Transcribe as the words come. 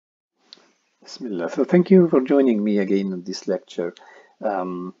Bismillah. So thank you for joining me again in this lecture.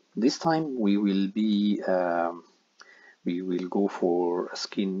 This time we will go for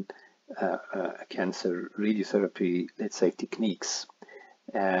skin cancer radiotherapy, let's say techniques.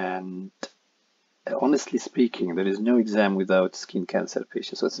 And honestly speaking, there is no exam without skin cancer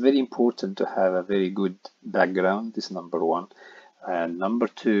patients. So it's very important to have a very good background. This is number one. And number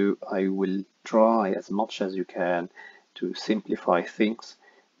two, I will try as much as you can to simplify things,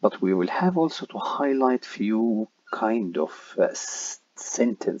 but we will have also to highlight few kind of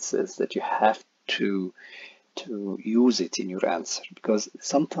sentences that you have to use it in your answer, because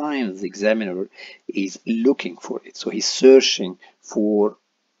sometimes the examiner is looking for it, so he's searching for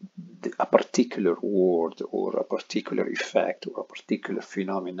a particular word or a particular effect or a particular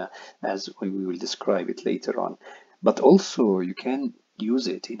phenomena, as we will describe it later on. But also you can use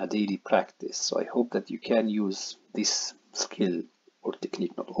it in a daily practice. So I hope that you can use this skill or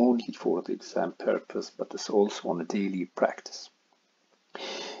technique not only for the exam purpose, but it's also on a daily practice.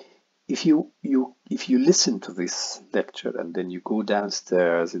 If you listen to this lecture and then you go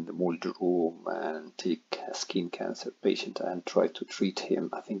downstairs in the mold room and take a skin cancer patient and try to treat him,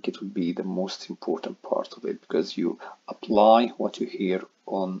 I think it will be the most important part of it, because you apply what you hear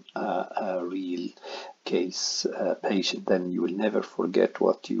on a real case patient, then you will never forget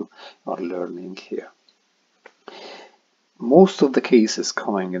what you are learning here. Most of the cases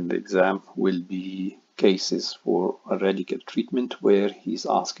coming in the exam will be cases for a radical treatment, where he's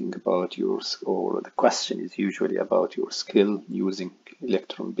asking about yours, or the question is usually about your skill using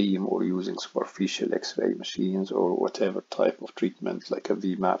electron beam or using superficial X-ray machines or whatever type of treatment, like a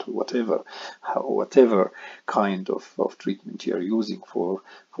VMAT or whatever kind of treatment you are using for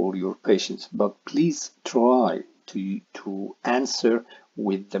your patients. But please try to answer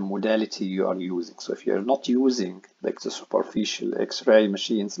with the modality you are using. So if you're not using like the superficial X-ray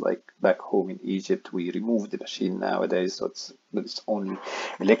machines, like back home in Egypt, we remove the machine nowadays, so it's only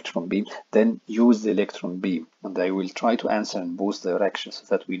electron beam, then use the electron beam. And I will try to answer in both directions so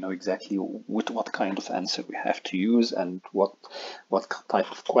that we know exactly what kind of answer we have to use and what type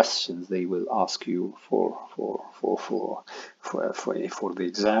of questions they will ask you for the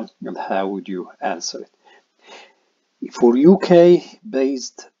exam, and how would you answer it. For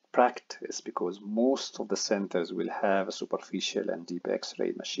UK-based practice, because most of the centers will have a superficial and deep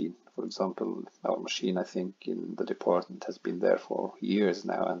X-ray machine. For example, our machine, I think, in the department has been there for years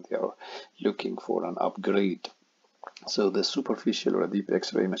now, and they are looking for an upgrade. So the superficial or deep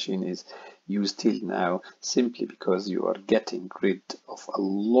X-ray machine is used till now simply because you are getting rid of a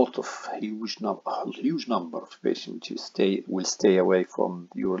lot of huge number of patients. You will stay away from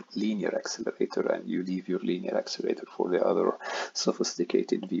your linear accelerator, and you leave your linear accelerator for the other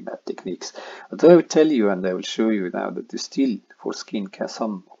sophisticated VMAT techniques. But I will tell you, and I will show you now, that you still, for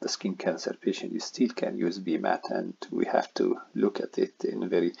some of the skin cancer patients, you still can use VMAT, and we have to look at it in a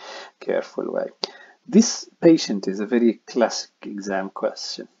very careful way. This patient is a very classic exam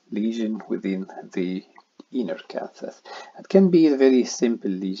question: lesion within the inner cancer. It can be a very simple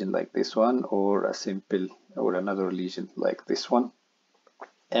lesion like this one, or another lesion like this one.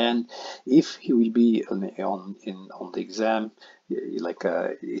 And if he will be on the exam,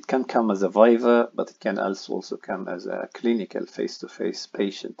 it can come as a viva, but it can also come as a clinical face-to-face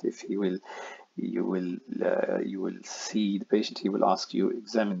patient. If you will see the patient, he will ask you,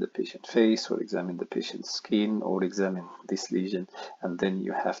 examine the patient face, or examine the patient's skin, or examine this lesion, and then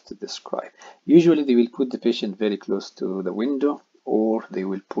you have to describe. Usually they will put the patient very close to the window, or they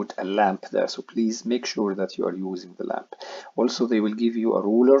will put a lamp there, so please make sure that you are using the lamp. Also, they will give you a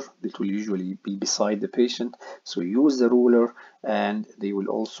ruler that will usually be beside the patient, so use the ruler, and they will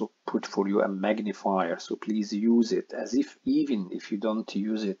also put for you a magnifier, so please use it, as if even if you don't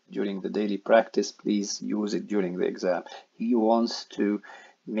use it during the daily practice, please use it during the exam. He wants to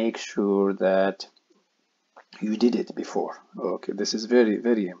make sure that you did it before. Okay, this is very,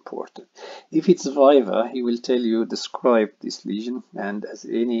 very important. If it's viva, he will tell you, describe this lesion, and as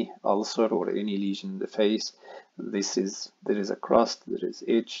any ulcer or any lesion in the face, there is a crust, there is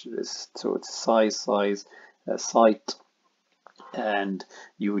itch, so it's size, site, and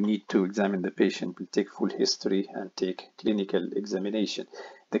you need to examine the patient. Will take full history and take clinical examination.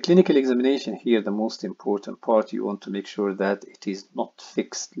 The clinical examination here, the most important part, you want to make sure that it is not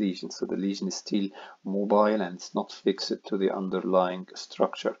fixed lesion, so the lesion is still mobile and it's not fixed to the underlying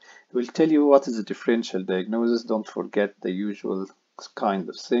structure. It will tell you what is the differential diagnosis. Don't forget the usual kind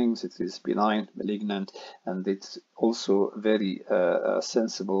of things. It is benign, malignant, and it's also very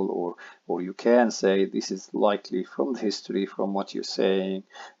sensible, or you can say this is likely, from the history, from what you're saying,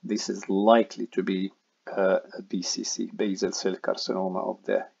 this is likely to be a BCC, basal cell carcinoma of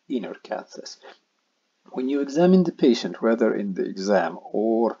the inner cancers. When you examine the patient, whether in the exam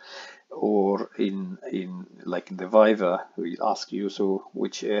or in like in the viva, we ask you, so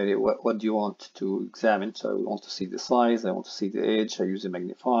which area, what do you want to examine? So I want to see the size, I want to see the edge, I use a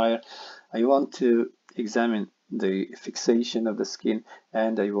magnifier, I want to examine the fixation of the skin,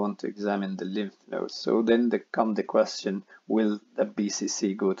 and I want to examine the lymph nodes. So then come the question, will the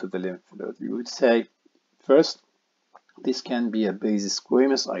BCC go to the lymph node? You would say, first, this can be a base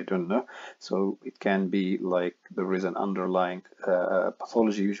squamous, I don't know. So it can be like there is an underlying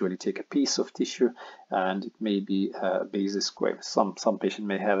pathology. Usually take a piece of tissue, and it may be a base squamous. Some patient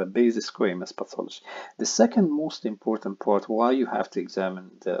may have a base squamous pathology. The second most important part, why you have to examine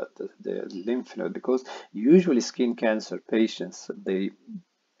the lymph node, because usually skin cancer patients, they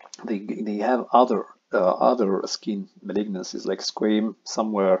have other skin malignancies like squam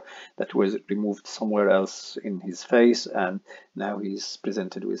somewhere that was removed somewhere else in his face, and now he's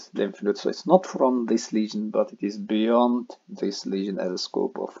presented with lymph nodes. So it's not from this lesion, but it is beyond this lesion as a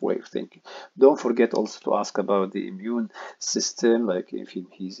scope of way of thinking. Don't forget also to ask about the immune system, like if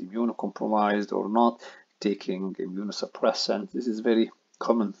he's immunocompromised or not, taking immunosuppressant. This is very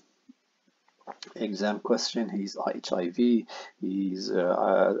common exam question. He's HIV, he's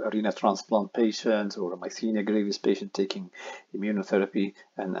a renal transplant patient or a myasthenia gravis patient taking immunotherapy,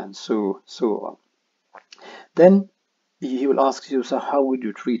 and so on. Then he will ask you, so how would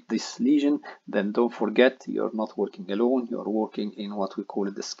you treat this lesion? Then don't forget, you're not working alone, you're working in what we call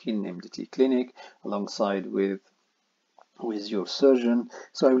the skin MDT clinic alongside with your surgeon.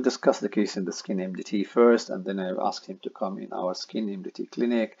 So I will discuss the case in the skin MDT first, and then I will ask him to come in our skin MDT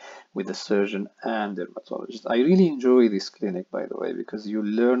clinic with the surgeon and dermatologist. I really enjoy this clinic, by the way, because you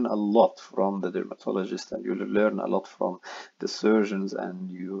learn a lot from the dermatologist and you learn a lot from the surgeons,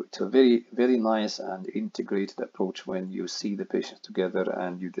 and it's a very, very nice and integrated approach when you see the patient together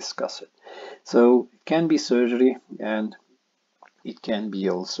and you discuss it. So it can be surgery, and it can be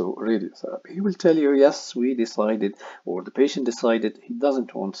also radiotherapy. He will tell you, yes, we decided, or the patient decided he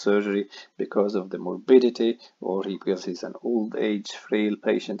doesn't want surgery because of the morbidity, or because he's an old age, frail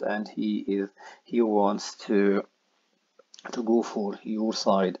patient, and he wants to go for your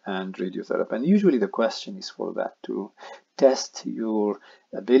side and radiotherapy. And usually the question is for that, to test your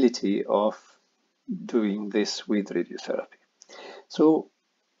ability of doing this with radiotherapy. So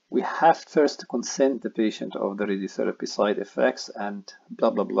we have first to consent the patient of the radiotherapy side effects and blah,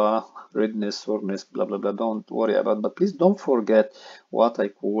 blah, blah, redness, soreness, blah, blah, blah. Don't worry about, but please don't forget what I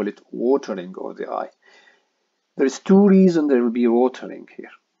call it, watering of the eye. There is two reasons there will be watering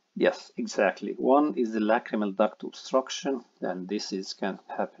here. Yes, exactly. One is the lacrimal duct obstruction, and this can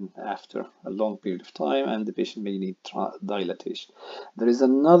happen after a long period of time, and the patient may need dilatation. There is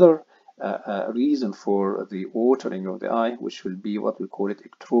another reason for the watering of the eye, which will be what we call it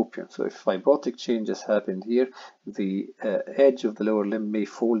ectropion. So if fibrotic changes happened here, the edge of the lower limb may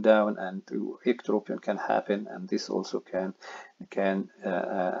fall down, and ectropion can happen, and this also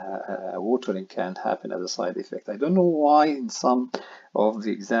watering can happen as a side effect. I don't know why in some of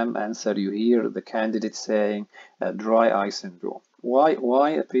the exam answer you hear the candidate saying dry eye syndrome.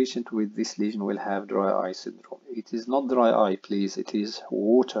 Why a patient with this lesion will have dry eye syndrome? It is not dry eye, please, it is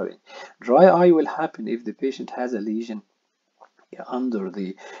watering. Dry eye will happen if the patient has a lesion under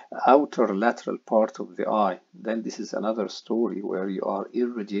the outer lateral part of the eye. Then this is another story where you are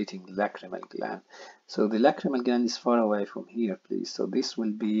irradiating lacrimal gland. So the lacrimal gland is far away from here, please. So this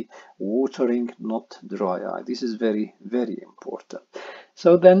will be watering, not dry eye. This is very, very important.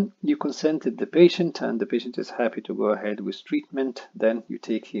 So then you consented the patient, and the patient is happy to go ahead with treatment. Then you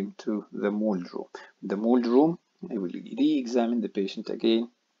take him to the mold room. The mold room, you will re-examine the patient again.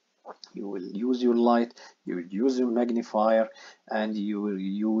 You will use your light, you will use your magnifier, and you will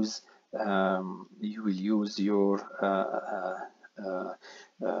use your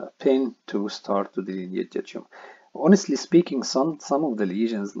pen to start to delineate the tumor. Honestly speaking, some of the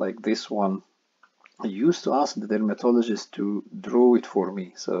lesions like this one, I used to ask the dermatologist to draw it for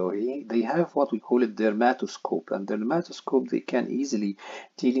me. So they have what we call a dermatoscope, and dermatoscope, they can easily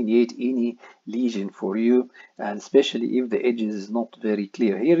delineate any lesion for you, and especially if the edges is not very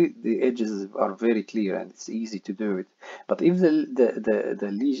clear. Here the edges are very clear and it's easy to do it. But if the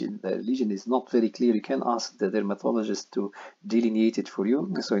lesion is not very clear, you can ask the dermatologist to delineate it for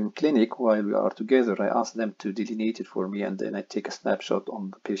you. So in clinic, while we are together, I ask them to delineate it for me, and then I take a snapshot on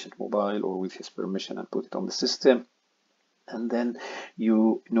the patient mobile or with his permission and put it on the system. And then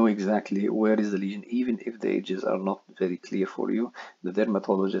you know exactly where is the lesion, even if the edges are not very clear for you. The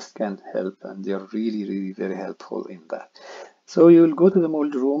dermatologist can help, and they are really, really very helpful in that. So you will go to the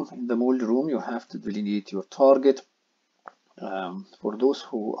mold room. In the mold room, you have to delineate your target. For those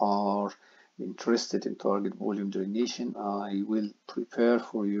who are interested in target volume delineation, I will prepare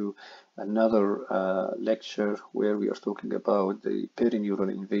for you another lecture where we are talking about the perineural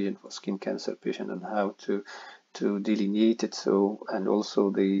invasion for skin cancer patient and how to delineate it, so, and also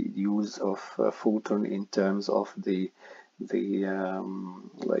the use of photon in terms of the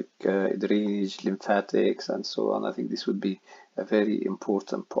drainage, lymphatics, and so on. I think this would be a very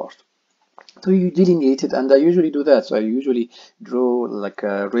important part. So you delineate it, and I usually do that. So I usually draw like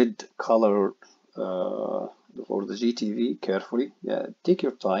a red color for the GTV carefully. Yeah, take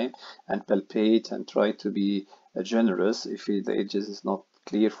your time and palpate and try to be generous. If the edges is not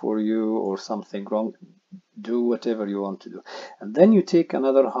clear for you or something wrong, do whatever you want to do. And then you take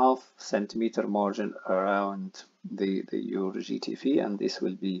another ½ centimeter margin around your GTV, and this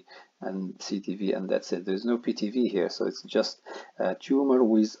will be and CTV, and that's it. There's no PTV here, so it's just a tumor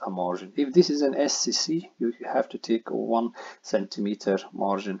with a margin. If this is an SCC, you have to take a 1 centimeter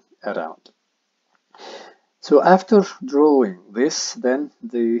margin around. So after drawing this, then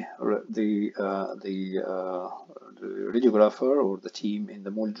the radiographer or the team in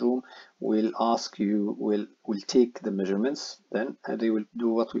the mold room will ask you, will take the measurements, then they will do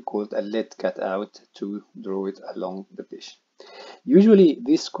what we call a lead cutout to draw it along the patient. Usually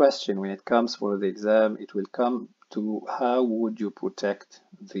this question, when it comes for the exam, it will come to how would you protect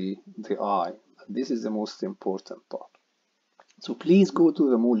the eye. This is the most important part. So please go to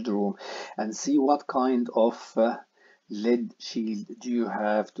the mold room and see what kind of lead shield do you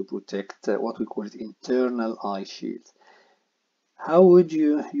have to protect what we call it internal eye shield. How would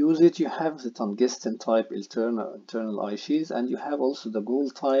you use it? You have the tungsten type internal eye shields, and you have also the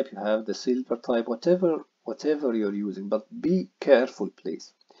gold type, you have the silver type, whatever you're using, but be careful,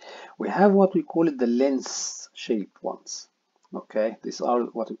 please. We have what we call it the lens shaped ones. Okay, these are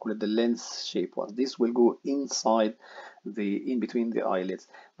what we call it the lens shaped ones. This will go inside in between the eyelids.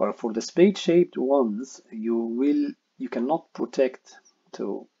 But for the spade shaped ones, you cannot protect.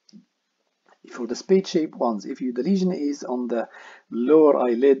 So for the spade shaped ones, if the lesion is on the lower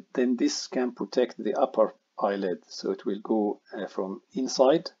eyelid, then this can protect the upper eyelid. So it will go from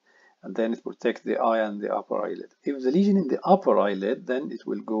inside, and then it protects the eye and the upper eyelid. If the lesion in the upper eyelid, then it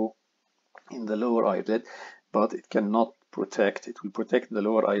will go in the lower eyelid, but it cannot protect. It will protect the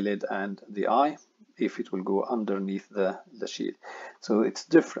lower eyelid and the eye if it will go underneath the shield. So it's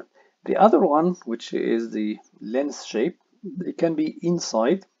different. The other one, which is the lens shape, it can be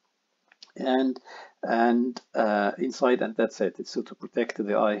inside and inside, and that's it. It's so to protect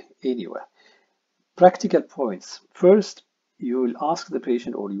the eye anywhere. Practical points. First, you will ask the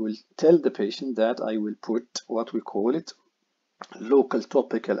patient, or you will tell the patient that I will put what we call it local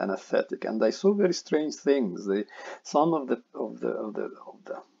topical anesthetic, and I saw very strange things. Some of the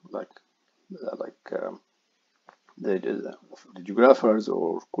radiographers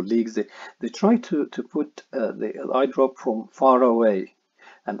or colleagues, they try to put the eye drop from far away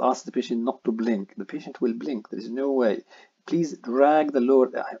and ask the patient not to blink. The patient will blink. There is no way. Please drag the lower.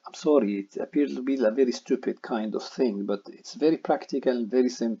 I'm sorry, it appears to be a very stupid kind of thing, but it's very practical and very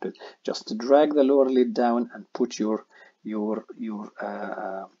simple. Just drag the lower lid down and put your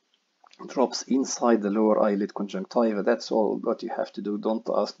drops inside the lower eyelid conjunctiva. That's all what you have to do. Don't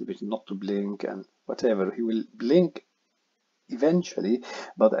ask the patient not to blink and whatever. He will blink eventually,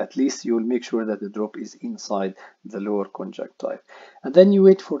 but at least you will make sure that the drop is inside the lower conjunctiva. And then you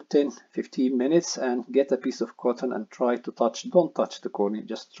wait for 10-15 minutes and get a piece of cotton and try to touch. Don't touch the cornea,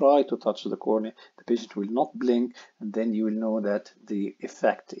 just try to touch the cornea. The patient will not blink, and then you will know that the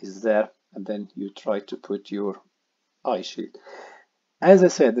effect is there, and then you try to put your eye shield. As I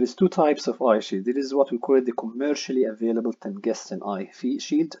said, there is two types of eye shield. It is what we call the commercially available tungsten eye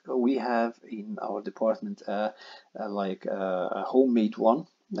shield. We have in our department a homemade one.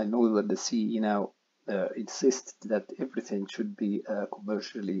 I know that the CE now insists that everything should be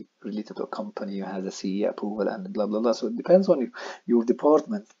commercially related to a company who has a CE approval and blah blah blah. So it depends on your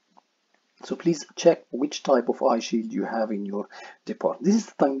department. So please check which type of eye shield you have in your department. This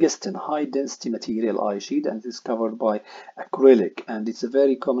is tungsten high density material eye shield, and it is covered by acrylic. And it's a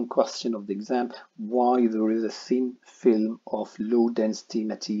very common question of the exam, why there is a thin film of low density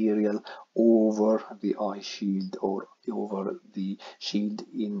material over the eye shield or over the shield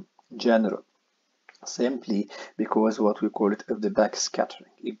in general. Simply because what we call it of the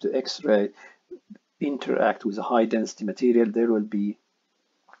backscattering. If the X-ray interact with a high density material, there will be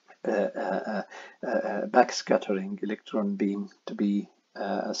backscattering electron beam to be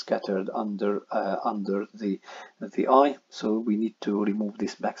scattered under the eye. So we need to remove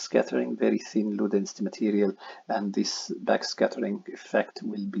this backscattering, very thin low density material, and this backscattering effect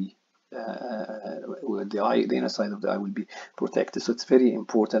will be the inner side of the eye will be protected. So it's very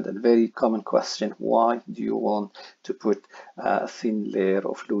important and very common question. Why do you want to put a thin layer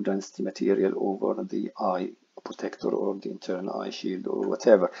of low density material over the eye protector or the internal eye shield or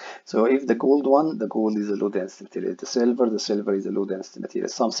whatever? So if the gold is a low density material. The silver is a low density material.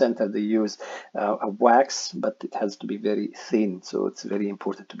 Some centers they use a wax, but it has to be very thin. So it's very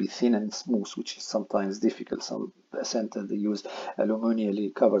important to be thin and smooth, which is sometimes difficult. Some centers they use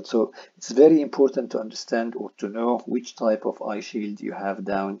aluminum covered. So it's very important to understand or to know which type of eye shield you have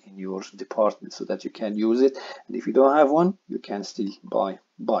down in your department so that you can use it. And if you don't have one, you can still buy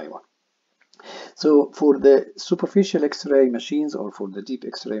one. So for the superficial X-ray machines or for the deep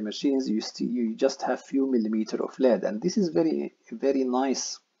X-ray machines, you just have few millimeter of lead, and this is very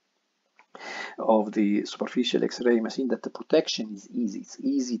nice of the superficial X-ray machine, that the protection is easy. It's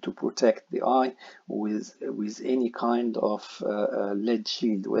easy to protect the eye with any kind of lead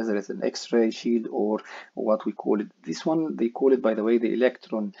shield, whether it's an X-ray shield or what we call it. This one, they call it, by the way, the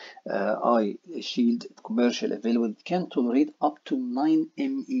electron eye shield, commercial available. It can tolerate up to 9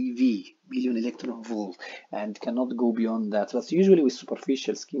 MeV, million electron volt, and cannot go beyond that. But usually with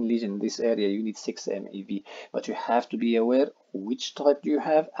superficial skin lesion in this area, you need 6 MeV, but you have to be aware which type do you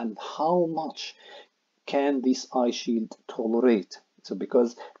have and how much can this eye shield tolerate. So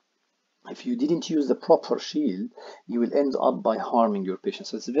because if you didn't use the proper shield, you will end up by harming your patient.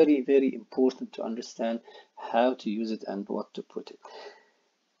 So it's very important to understand how to use it and what to put it.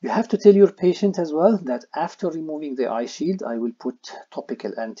 You have to tell your patient as well that after removing the eye shield, I will put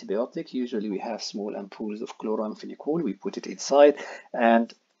topical antibiotic. Usually we have small ampoules of chloramphenicol. We put it inside,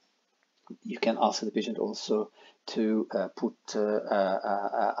 and you can ask the patient also to put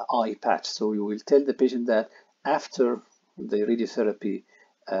eye patch. So you will tell the patient that after the radiotherapy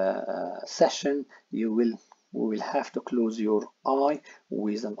session, we will have to close your eye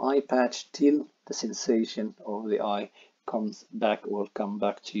with an eye patch till the sensation of the eye comes back or come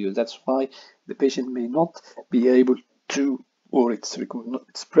back to you. That's why the patient may not be able to, or it's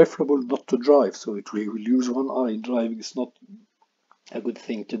preferable not to drive. So it will use one eye. Driving is not a good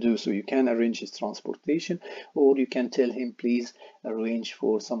thing to do. So you can arrange his transportation, or you can tell him, please arrange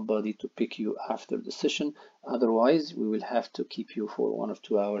for somebody to pick you after the session. Otherwise, we will have to keep you for 1 or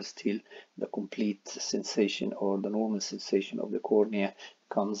 2 hours till the complete sensation or the normal sensation of the cornea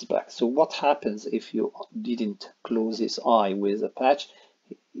comes back. So what happens if you didn't close his eye with a patch?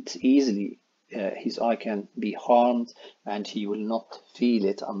 It's easily his eye can be harmed, and he will not feel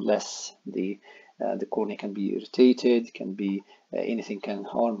it unless the cornea can be irritated, can be anything can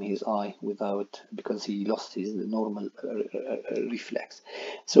harm his eye without, because he lost his normal reflex.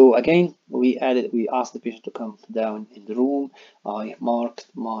 So again, we asked the patient to come down in the room. I marked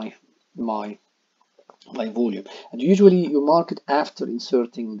my volume, and usually you mark it after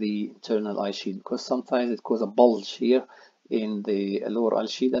inserting the internal eye shield, because sometimes it causes a bulge here in the lower eye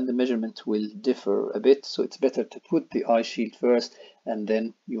shield and the measurement will differ a bit. So it's better to put the eye shield first, and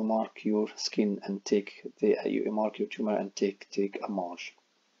then you mark your skin and you mark your tumor and take a marge.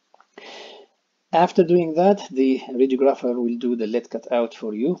 After doing that, the radiographer will do the lead cutout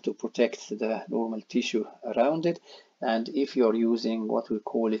for you to protect the normal tissue around it. And if you're using what we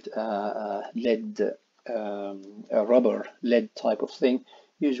call it lead, a rubber lead type of thing,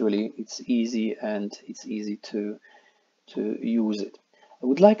 usually it's easy to use it. I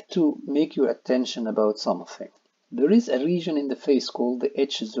would like to make your attention about something. There is a region in the face called the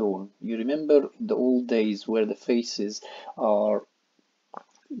H zone. You remember in the old days where the faces are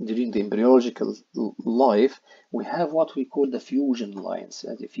during the embryological life, we have what we call the fusion lines.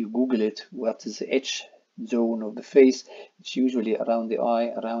 And if you Google it, what is the H zone of the face? It's usually around the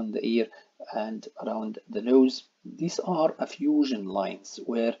eye, around the ear, and around the nose. These are fusion lines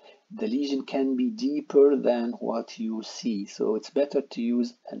where the lesion can be deeper than what you see. So it's better to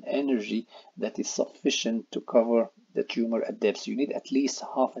use an energy that is sufficient to cover the tumor at depth. You need at least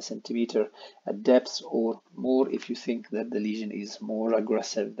 0.5 centimeter at depth or more if you think that the lesion is more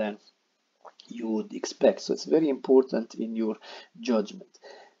aggressive than you would expect. So it's very important in your judgment.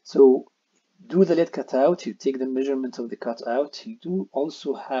 So do the lead cutout, you take the measurement of the cutout. You do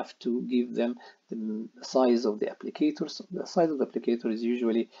also have to give them the size of the applicator. So the size of the applicator is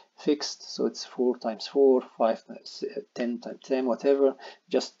usually fixed, so it's 4 times 4, 5 times 10 times 10, whatever.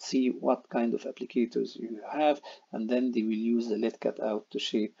 Just see what kind of applicators you have, and then they will use the lead cutout to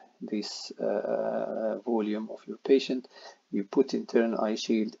shape this volume of your patient. You put internal eye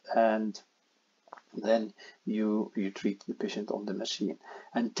shield, and then you treat the patient on the machine,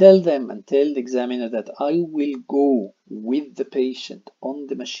 and tell the examiner that I will go with the patient on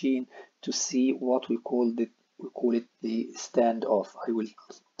the machine to see what we call the we call it the standoff. I will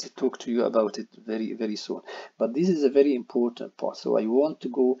talk to you about it very soon. But this is a very important part. So I want to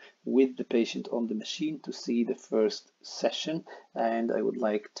go with the patient on the machine to see the first session, and I would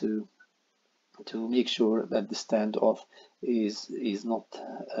like to make sure that the standoff is not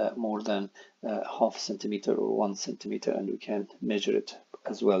more than half centimeter or 1 centimeter, and we can measure it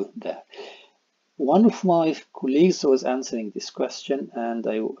as well there. One of my colleagues was answering this question, and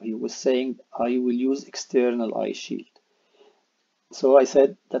he was saying, I will use external eye shield. So I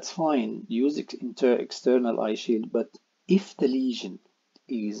said, that's fine, use external eye shield, but if the lesion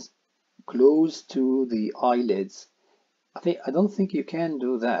is close to the eyelids, I don't think you can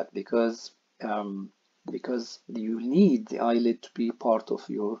do that, because you need the eyelid to be part of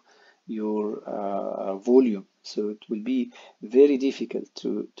your volume. So it will be very difficult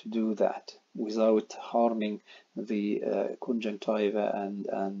to do that without harming the conjunctiva and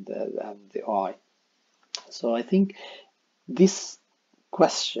the eye. So I think this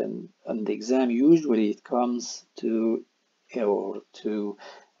question on the exam, usually it comes to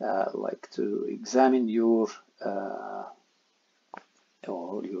to examine your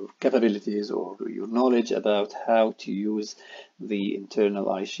capabilities or your knowledge about how to use the internal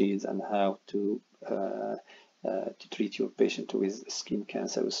eye shields and how to treat your patient with skin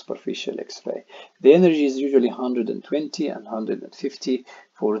cancer with superficial X-ray. The energy is usually 120 and 150.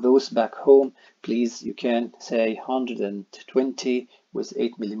 For those back home, please, you can say 120 with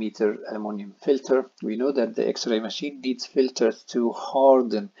 8mm aluminum filter. We know that the X-ray machine needs filters to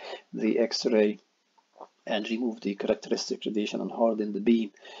harden the X-ray and remove the characteristic radiation and harden the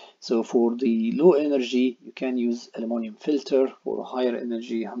beam. So for the low energy, you can use aluminum filter. For higher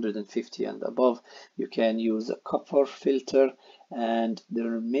energy, 150 and above, you can use a copper filter. And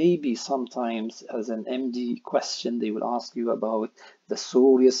there may be sometimes, as an MD question, they will ask you about the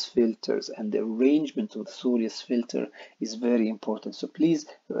SORO filters, and the arrangement of the SORO filter is very important. So please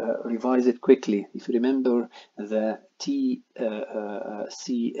revise it quickly. If you remember the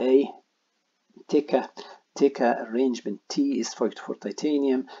TECA arrangement, T is for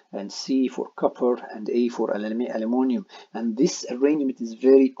titanium, and C for copper, and A for aluminum. And this arrangement is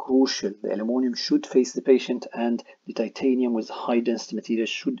very crucial. The aluminum should face the patient, and the titanium with high density material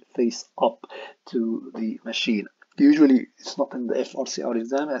should face up to the machine. Usually it's not in the FRCR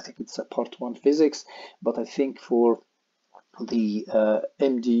exam. I think it's a part 1 physics, but I think for the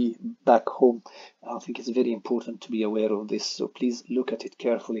MD back home, I think it's very important to be aware of this. So please look at it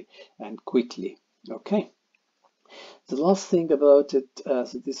carefully and quickly. Okay. The last thing about it,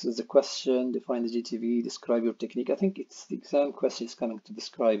 so this is a question, define the GTV, describe your technique. I think it's the exam question is coming to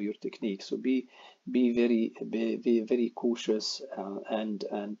describe your technique. So be very cautious, and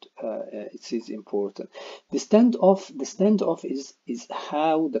it is important. The standoff is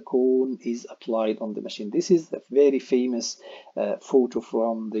how the cone is applied on the machine. This is the very famous photo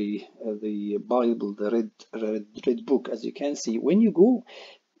from the Bible, the red book. As you can see, when you go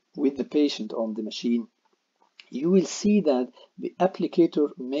with the patient on the machine, you will see that the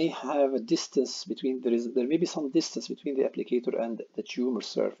applicator may have a distance between, there may be some distance between the applicator and the tumor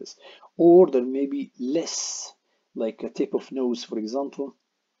surface, or there may be less, like a tip of nose, for example,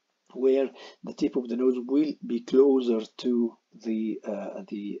 where the tip of the nose will be closer to the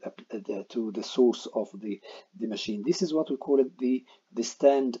source of the machine. This is what we call it the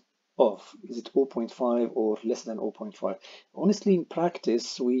stand off. Is it 0.5 or less than 0.5? Honestly, in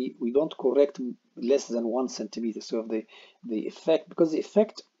practice, we don't correct less than 1 centimeter. So the effect, because the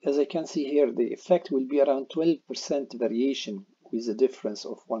effect, as I can see here, the effect will be around 12% variation with a difference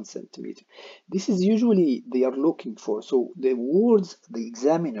of 1 centimeter. This is usually they are looking for. So the words the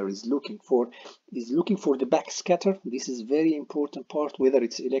examiner is looking for the backscatter. This is very important part, whether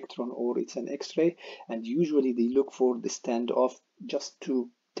it's electron or it's an X-ray, and usually they look for the standoff, just to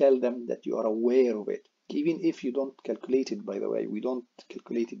tell them that you are aware of it. Even if you don't calculate it, by the way, we don't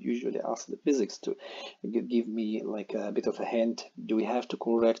calculate it, usually ask the physics to give me like a bit of a hint, do we have to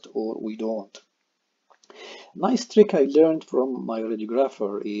correct or we don't. Nice trick I learned from my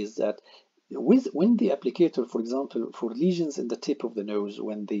radiographer is that when the applicator, for example, for lesions in the tip of the nose,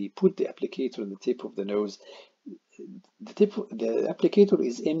 when they put the applicator in the tip of the nose, the applicator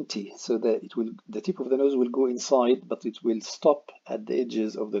is empty, so that the tip of the nose will go inside, but it will stop at the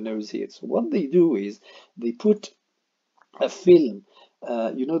edges of the nose here. So what they do is they put a film,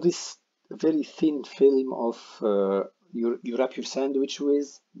 you know, this very thin film of you wrap your sandwich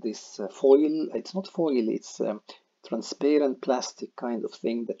with this foil. It's not foil, it's transparent plastic kind of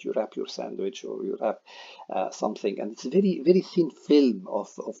thing that you wrap your sandwich or you wrap something, and it's a very thin film of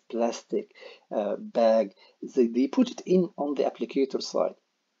plastic bag. They put it in on the applicator side.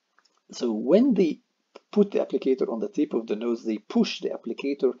 So when they put the applicator on the tip of the nose, they push the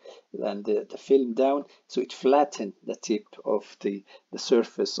applicator and the film down, so it flattens the tip of the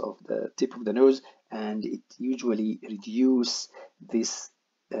surface of the tip of the nose, and it usually reduces this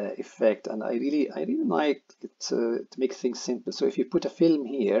effect. And I really like it to make things simple. So if you put a film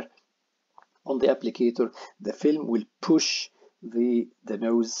here on the applicator, the film will push the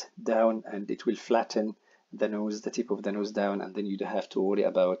nose down, and it will flatten the nose, the tip of the nose down, and then you don't have to worry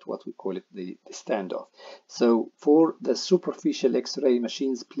about what we call it the standoff. So for the superficial X-ray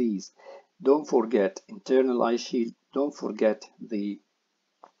machines, please don't forget internal eye shield. Don't forget the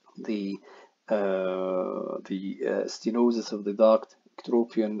stenosis of the duct,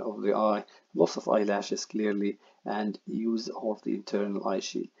 ectropion of the eye, loss of eyelashes clearly, and use of the internal eye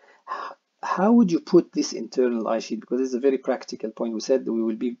shield. How would you put this internal eye shield? Because it's a very practical point. We said that we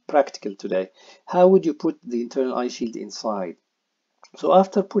will be practical today. How would you put the internal eye shield inside? So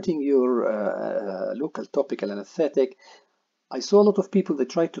after putting your local topical anesthetic, I saw a lot of people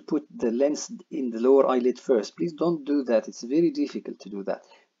that try to put the lens in the lower eyelid first. Please don't do that. It's very difficult to do that.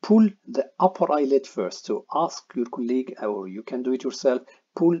 Pull the upper eyelid first. So ask your colleague, or you can do it yourself.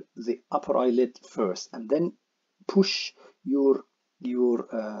 Pull the upper eyelid first, and then push your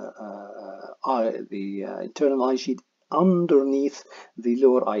internal eye shield underneath the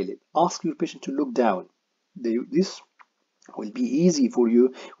lower eyelid. Ask your patient to look down. This will be easy for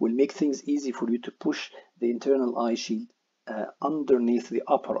you, will make things easy for you to push the internal eye shield underneath the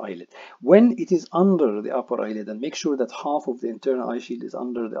upper eyelid. When it is under the upper eyelid, and make sure that half of the internal eye shield is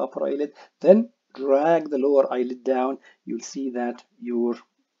under the upper eyelid, then drag the lower eyelid down. You'll see that your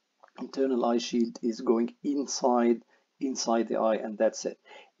internal eye shield is going inside the eye, and that's it.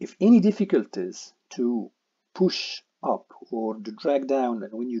 If any difficulties to push up or to drag down,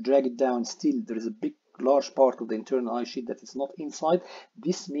 and when you drag it down still there is a large part of the internal eye shield that is not inside,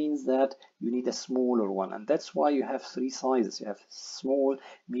 this means that you need a smaller one, and that's why you have three sizes. You have small,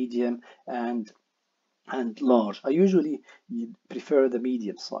 medium, and large. I usually prefer the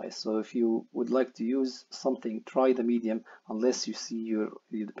medium size, so if you would like to use something, try the medium, unless you see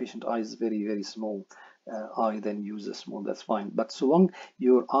the patient eye is very small eye, then use a small, that's fine. But so long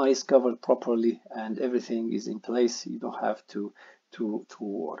your eye is covered properly and everything is in place, you don't have to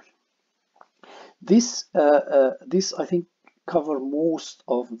worry. This I think cover most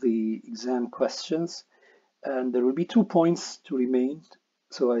of the exam questions, and there will be 2 points to remain.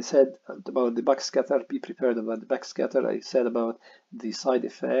 So I said about the backscatter, be prepared about the backscatter. I said about the side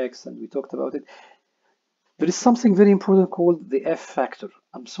effects, and we talked about it. There is something very important called the F factor.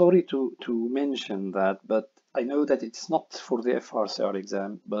 I'm sorry to mention that, but I know that it's not for the FRCR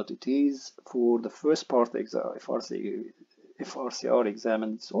exam, but it is for the first part exam, FRCR exam,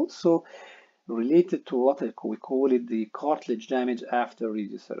 and it's also related to what we call it the cartilage damage after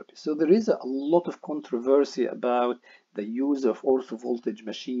radiotherapy. So there is a lot of controversy about the use of orthovoltage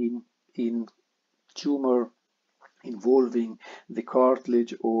machine in tumor involving the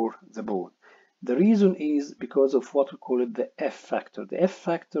cartilage or the bone. The reason is because of what we call it the F factor. The F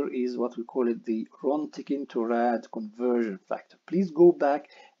factor is what we call it the Rontikin to rad conversion factor. Please go back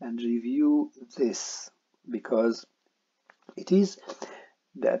and review this, because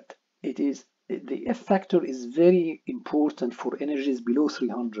the F factor is very important for energies below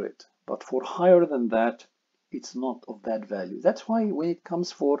 300, but for higher than that, it's not of that value. That's why when it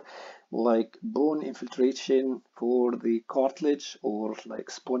comes for like bone infiltration for the cartilage, or like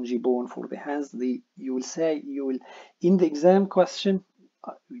spongy bone for the hands, you will in the exam question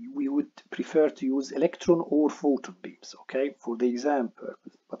we would prefer to use electron or photon beams, okay, for the exam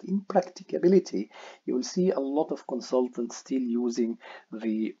purpose. But in practicability, you will see a lot of consultants still using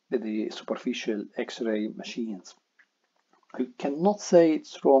the superficial X-ray machines. I cannot say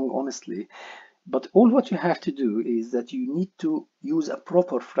it's wrong, honestly, but all what you have to do is that you need to use a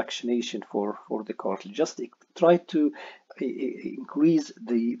proper fractionation for the cartilage. Just try to increase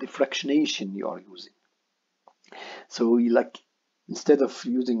the fractionation you are using. So instead of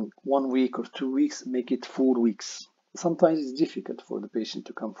using 1 week or 2 weeks, make it 4 weeks. Sometimes it's difficult for the patient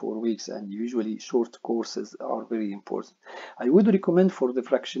to come 4 weeks, and usually short courses are very important. I would recommend for the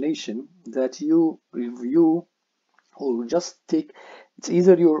fractionation that you review or just take, it's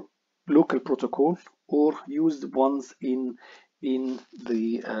either your local protocol or use the ones in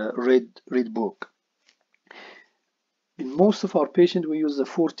the red book. In most of our patients, we use the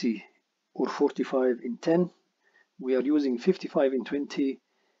 40 or 45 in 10. We are using 55 in 20,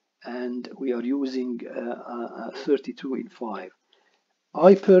 and we are using 32 in 5.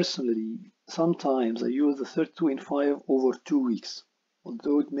 I personally, sometimes I use the 32 in 5 over 2 weeks.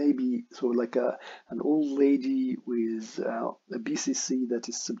 although it may be sort of like an old lady with a BCC that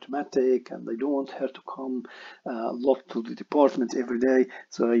is symptomatic, and I don't want her to come a lot to the department every day,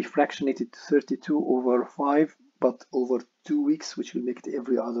 so I fractionate it to 32 over 5, but over 2 weeks, which will make it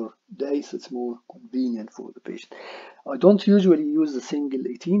every other day, so it's more convenient for the patient. I don't usually use the single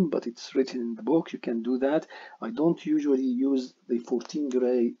 18, but it's written in the book, you can do that. I don't usually use the 14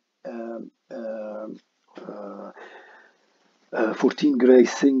 gray 14 gray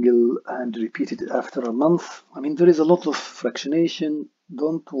single and repeat it after a month. I mean, there is a lot of fractionation.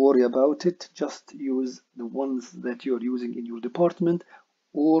 Don't worry about it. Just use the ones that you're using in your department,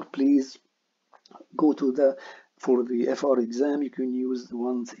 or please go to for the FR exam, you can use the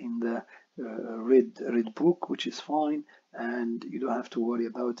ones in the red book, which is fine, and you don't have to worry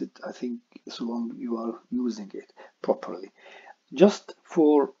about it, I think, so long you are using it properly. Just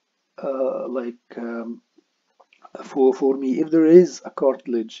for for me, if there is a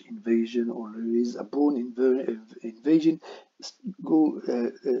cartilage invasion or there is a bone invasion,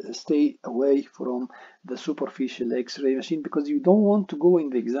 stay away from the superficial X-ray machine, because you don't want to go in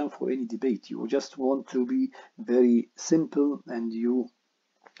the exam for any debate. You just want to be very simple, and you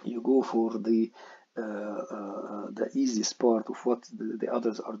go for the easiest part of what the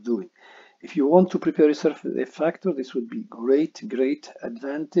others are doing. If you want to prepare yourself with a factor, this would be great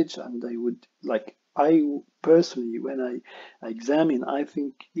advantage, and I personally, when I examine, I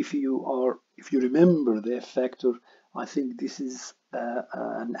think if you remember the F factor, I think this is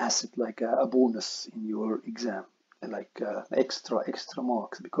an asset, like a bonus in your exam, like extra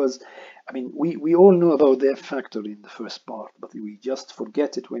marks, because I mean we all know about the F factor in the first part, but we just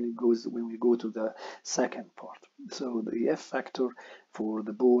forget it when we go to the second part. So the F factor for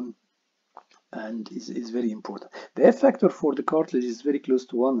the bone and is very important. The F factor for the cartilage is very close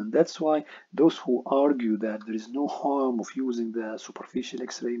to 1, and that's why those who argue that there is no harm of using the superficial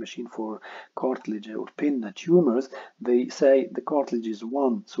X-ray machine for cartilage or pinna tumors, they say the cartilage is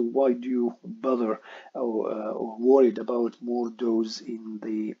 1, so why do you bother or worried about more dose in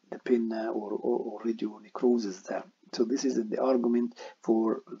the pinna or radionecrosis there? So this is the argument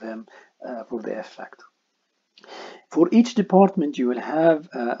for them for the F factor. For each department, you will have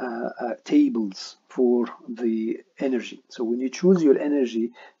tables for the energy. So when you choose your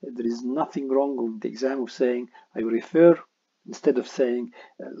energy, there is nothing wrong with the exam of saying, I refer, instead of saying,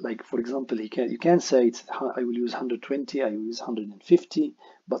 like, for example, you can say, I will use 120, I will use 150,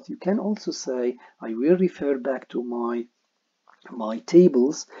 but you can also say, I will refer back to my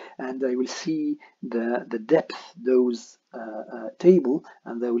tables, and I will see the depth those table,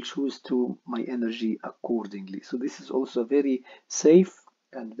 and I will choose to my energy accordingly. So this is also a very safe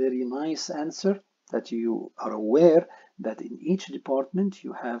and very nice answer, that you are aware that in each department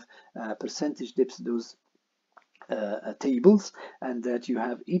you have percentage depth those tables, and that you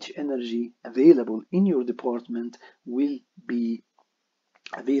have each energy available in your department will be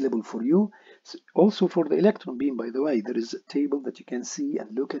available for you. So also for the electron beam, by the way, there is a table that you can see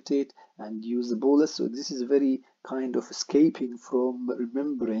and look at it and use the bolus. So this is very kind of escaping from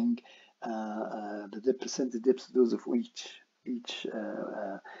remembering the percentage depth those of each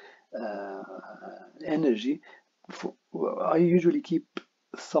energy. I usually keep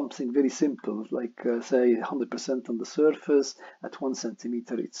something very simple, like say 100% on the surface. At 1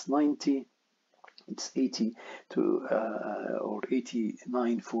 centimeter it's 90. It's 80 to or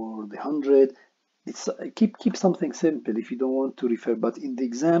 89 for the 100. It's keep something simple if you don't want to refer, but in the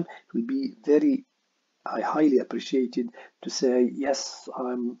exam it will be very highly appreciated to say, yes,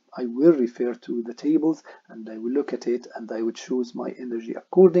 I will refer to the tables, and I will look at it, and I will choose my energy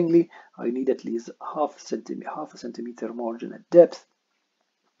accordingly. I need at least half a centimeter margin at depth,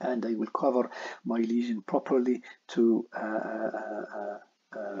 and I will cover my lesion properly to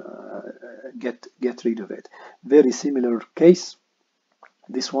get rid of it. Very similar case,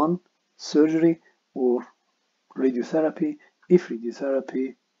 this one, surgery or radiotherapy. If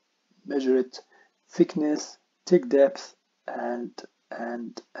radiotherapy, measure it, thickness, take depth, and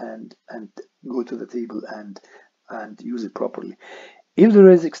go to the table and use it properly. If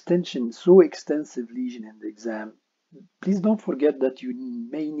there is so extensive lesion in the exam, please don't forget that you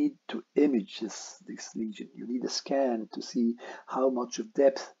may need to image this lesion. You need a scan to see how much of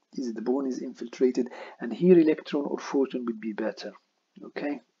depth the bone is infiltrated, and here electron or photon would be better.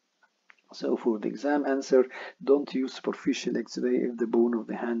 Okay, so for the exam answer, don't use superficial X-ray if the bone of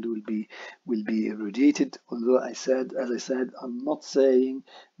the hand will be irradiated. Although as I said, I'm not saying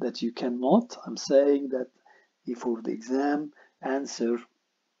that you cannot. I'm saying that for the exam answer,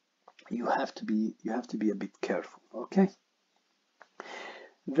 you have to be a bit careful. Okay.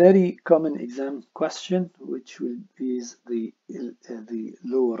 Very common exam question, which is the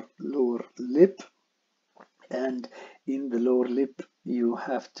lower lip, and in the lower lip you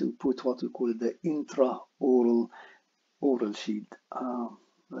have to put what we call the oral sheet.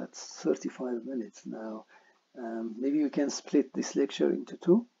 That's 35 minutes now. Maybe we can split this lecture into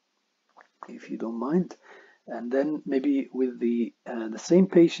two, if you don't mind. And then maybe with the same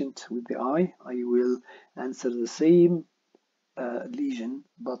patient with the eye, I will answer the same lesion,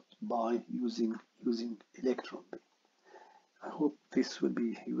 but by using electron beam. I hope this will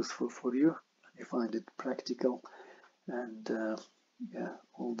be useful for you. You find it practical, and yeah,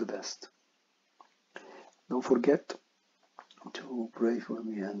 all the best. Don't forget to pray for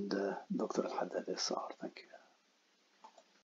me and Dr. Al-Haddad SR. Thank you.